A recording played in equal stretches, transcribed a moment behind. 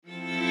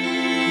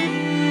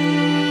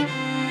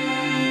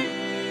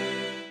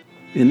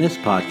In this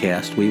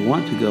podcast, we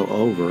want to go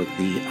over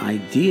the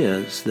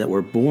ideas that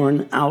were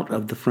born out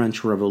of the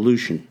French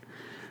Revolution,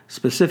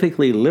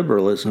 specifically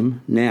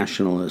liberalism,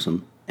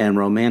 nationalism, and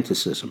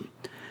romanticism.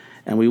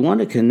 And we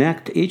want to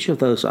connect each of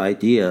those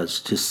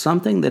ideas to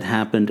something that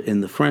happened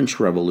in the French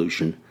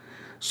Revolution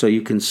so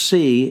you can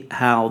see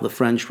how the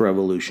French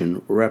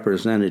Revolution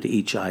represented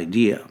each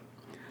idea.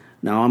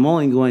 Now, I'm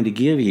only going to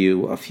give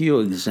you a few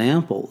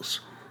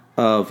examples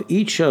of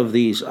each of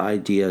these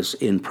ideas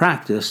in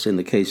practice in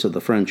the case of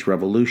the French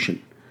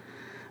Revolution.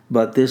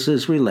 But this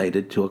is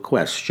related to a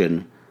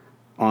question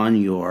on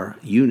your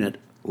unit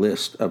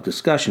list of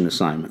discussion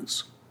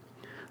assignments.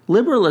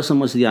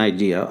 Liberalism was the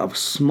idea of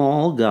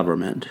small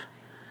government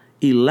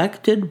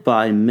elected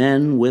by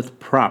men with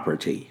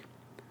property.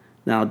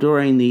 Now,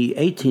 during the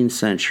 18th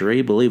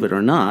century, believe it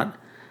or not,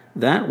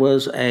 that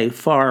was a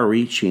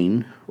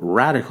far-reaching,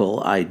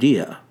 radical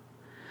idea.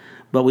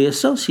 But we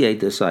associate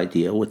this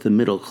idea with the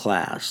middle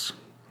class.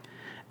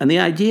 And the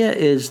idea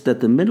is that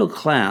the middle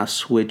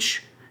class,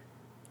 which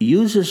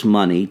uses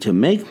money to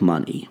make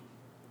money,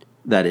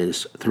 that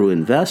is, through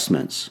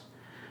investments,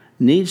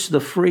 needs the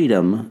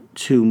freedom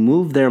to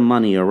move their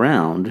money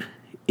around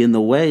in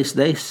the ways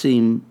they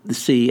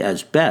see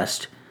as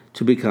best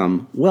to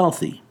become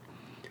wealthy.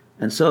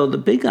 And so the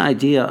big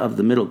idea of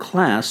the middle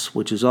class,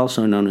 which is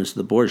also known as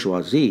the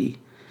bourgeoisie,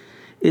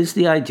 is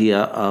the idea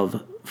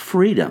of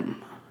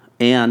freedom.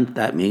 And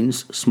that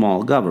means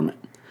small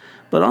government,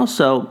 but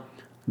also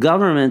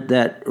government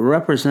that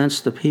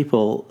represents the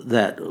people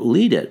that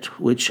lead it,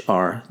 which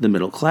are the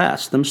middle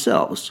class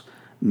themselves,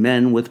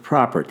 men with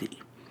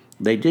property.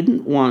 They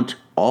didn't want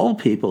all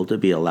people to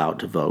be allowed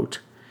to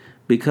vote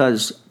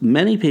because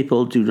many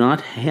people do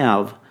not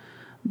have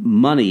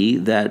money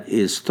that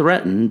is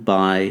threatened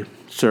by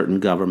certain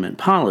government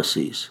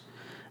policies.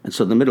 And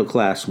so the middle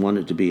class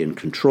wanted to be in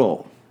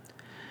control.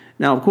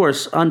 Now, of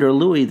course, under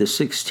Louis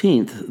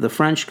XVI, the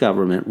French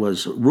government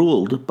was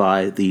ruled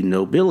by the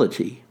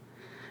nobility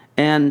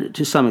and,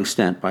 to some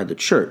extent, by the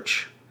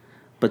church.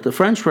 But the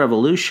French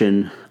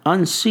Revolution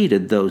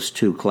unseated those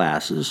two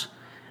classes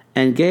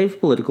and gave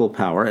political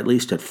power, at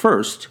least at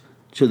first,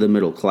 to the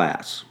middle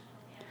class.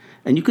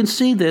 And you can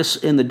see this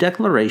in the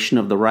Declaration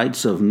of the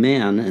Rights of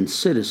Man and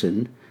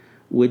Citizen,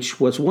 which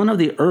was one of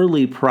the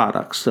early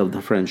products of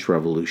the French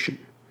Revolution.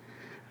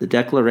 The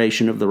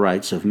Declaration of the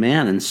Rights of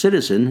Man and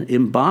Citizen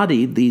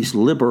embodied these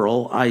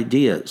liberal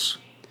ideas: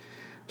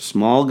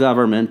 small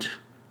government,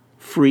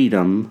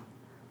 freedom,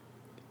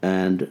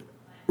 and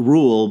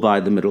rule by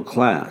the middle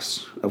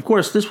class. Of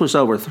course, this was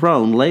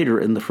overthrown later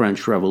in the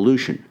French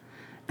Revolution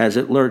as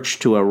it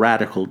lurched to a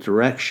radical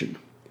direction.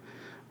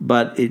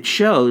 But it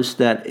shows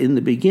that in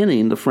the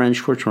beginning, the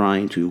French were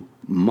trying to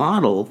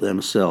model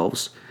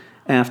themselves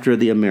after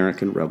the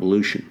American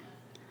Revolution.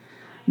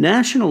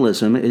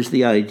 Nationalism is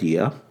the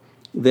idea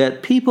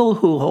that people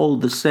who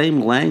hold the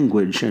same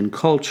language and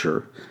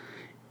culture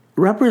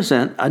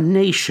represent a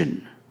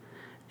nation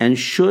and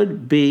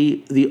should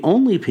be the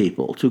only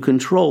people to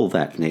control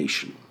that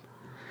nation,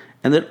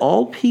 and that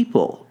all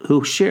people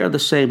who share the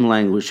same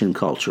language and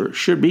culture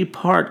should be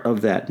part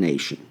of that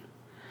nation.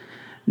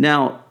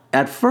 Now,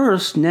 at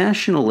first,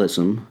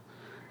 nationalism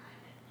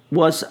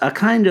was a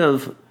kind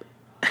of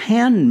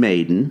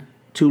handmaiden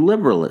to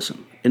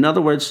liberalism. In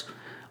other words,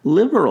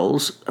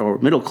 liberals, or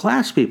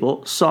middle-class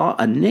people, saw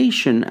a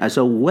nation as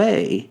a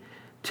way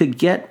to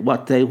get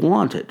what they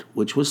wanted,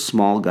 which was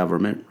small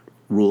government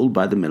ruled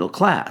by the middle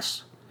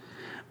class.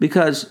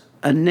 Because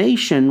a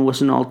nation was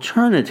an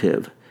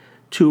alternative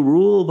to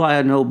rule by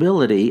a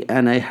nobility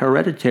and a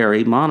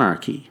hereditary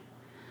monarchy.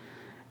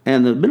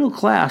 And the middle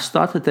class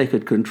thought that they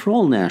could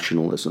control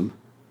nationalism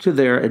to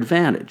their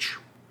advantage.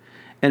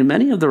 And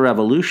many of the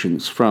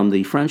revolutions, from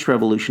the French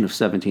Revolution of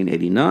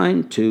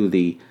 1789 to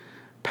the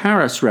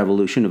Paris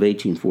Revolution of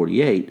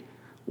 1848,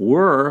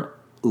 were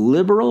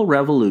liberal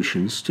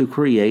revolutions to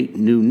create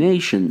new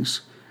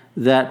nations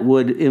that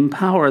would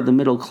empower the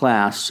middle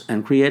class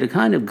and create a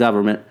kind of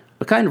government,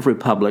 a kind of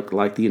republic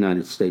like the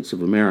United States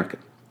of America.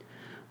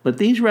 But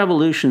these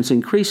revolutions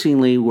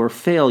increasingly were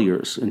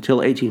failures until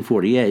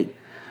 1848,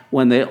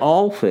 when they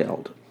all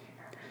failed.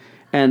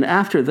 And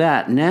after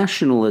that,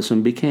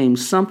 nationalism became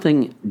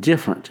something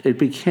different. It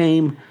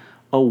became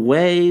a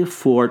way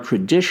for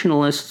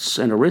traditionalists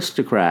and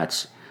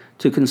aristocrats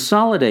to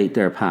consolidate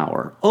their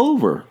power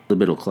over the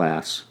middle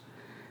class,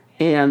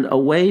 and a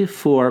way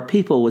for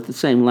people with the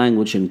same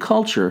language and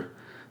culture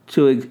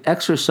to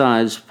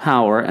exercise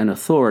power and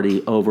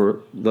authority over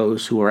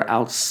those who are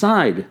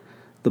outside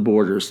the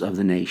borders of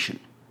the nation.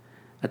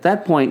 At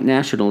that point,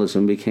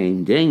 nationalism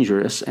became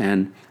dangerous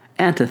and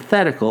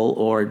antithetical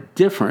or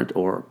different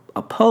or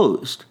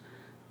opposed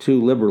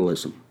to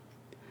liberalism.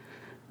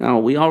 Now,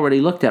 we already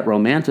looked at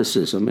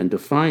romanticism and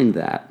defined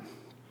that.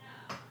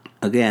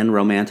 Again,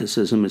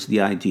 romanticism is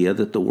the idea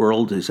that the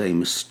world is a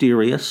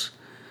mysterious,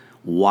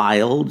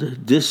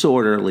 wild,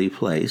 disorderly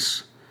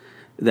place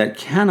that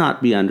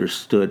cannot be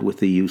understood with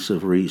the use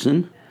of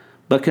reason,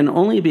 but can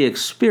only be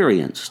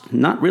experienced,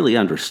 not really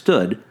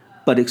understood,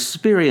 but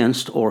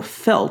experienced or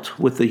felt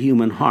with the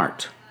human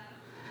heart.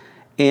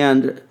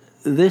 And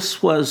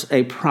this was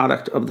a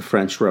product of the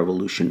French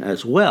Revolution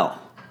as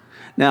well.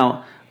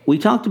 Now, we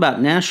talked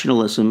about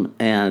nationalism,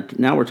 and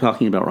now we're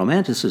talking about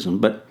Romanticism,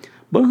 but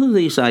both of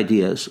these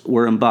ideas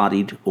were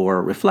embodied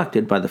or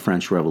reflected by the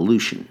French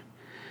Revolution.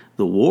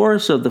 The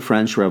wars of the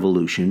French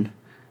Revolution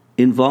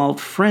involved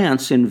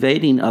France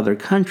invading other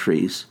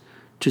countries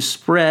to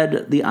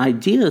spread the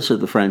ideas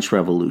of the French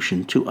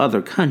Revolution to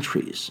other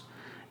countries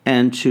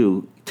and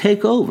to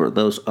take over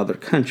those other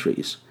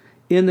countries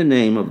in the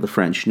name of the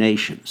French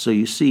nation. So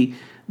you see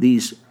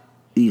these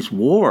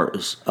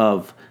wars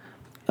of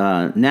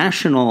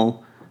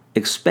national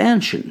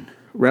expansion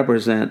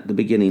represent the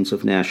beginnings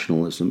of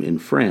nationalism in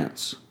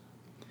France.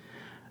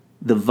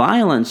 The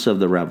violence of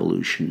the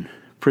revolution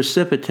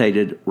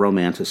precipitated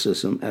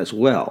Romanticism as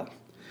well.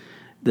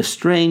 The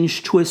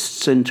strange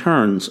twists and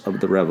turns of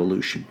the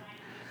revolution,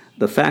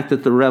 the fact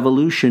that the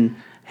revolution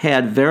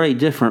had very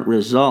different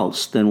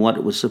results than what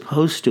it was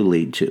supposed to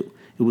lead to.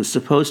 It was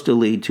supposed to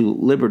lead to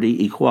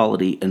liberty,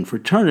 equality, and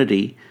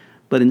fraternity,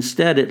 but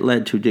instead it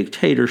led to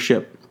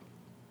dictatorship,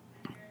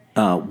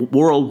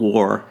 world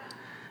war,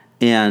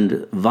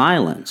 and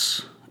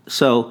violence.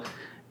 So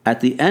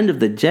at the end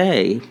of the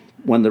day,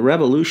 when the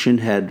revolution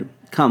had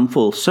come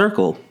full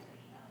circle,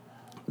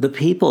 the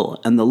people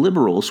and the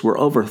liberals were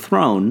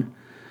overthrown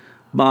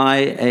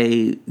by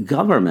a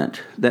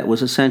government that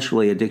was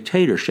essentially a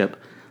dictatorship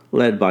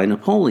led by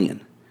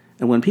Napoleon.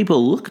 And when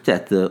people looked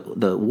at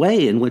the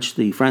way in which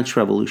the French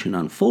Revolution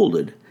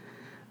unfolded,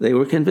 they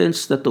were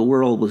convinced that the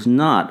world was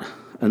not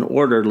an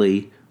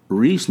orderly,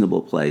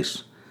 reasonable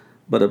place,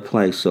 but a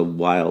place of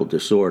wild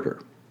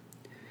disorder.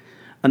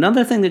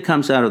 Another thing that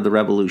comes out of the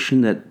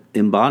revolution that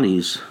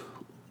embodies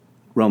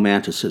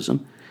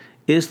Romanticism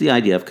is the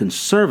idea of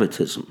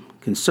conservatism.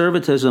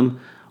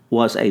 Conservatism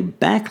was a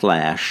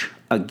backlash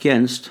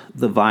against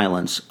the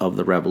violence of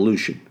the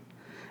revolution.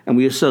 And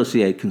we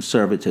associate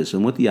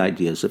conservatism with the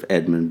ideas of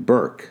Edmund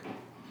Burke.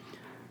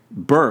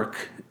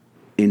 Burke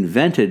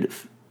invented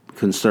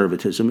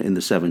conservatism in the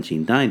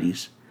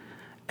 1790s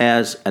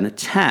as an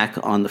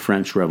attack on the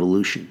French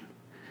Revolution.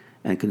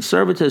 And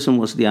conservatism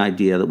was the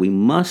idea that we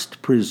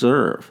must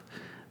preserve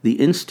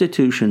the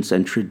institutions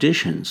and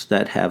traditions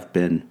that have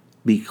been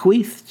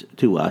bequeathed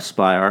to us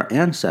by our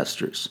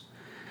ancestors,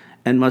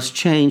 and must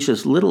change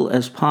as little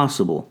as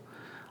possible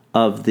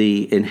of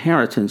the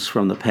inheritance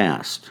from the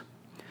past.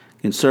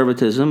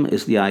 Conservatism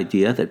is the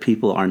idea that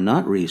people are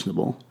not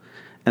reasonable,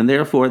 and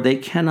therefore they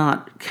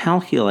cannot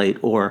calculate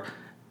or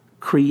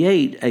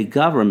create a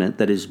government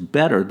that is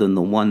better than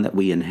the one that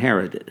we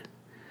inherited.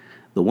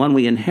 The one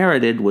we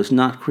inherited was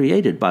not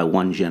created by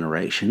one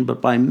generation, but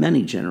by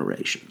many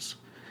generations.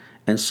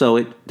 And so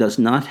it does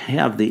not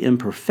have the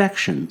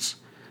imperfections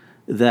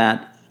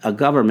that a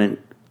government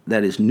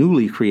that is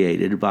newly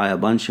created by a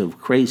bunch of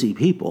crazy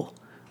people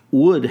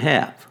would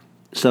have.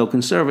 So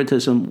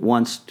conservatism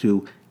wants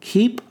to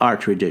keep our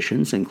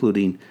traditions,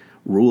 including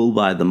rule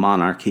by the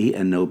monarchy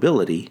and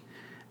nobility,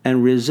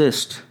 and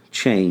resist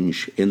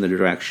change in the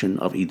direction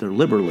of either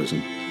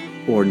liberalism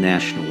or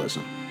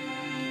nationalism.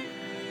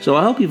 So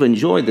I hope you've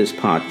enjoyed this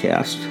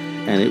podcast,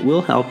 and it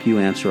will help you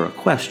answer a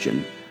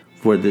question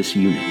for this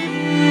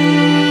unit.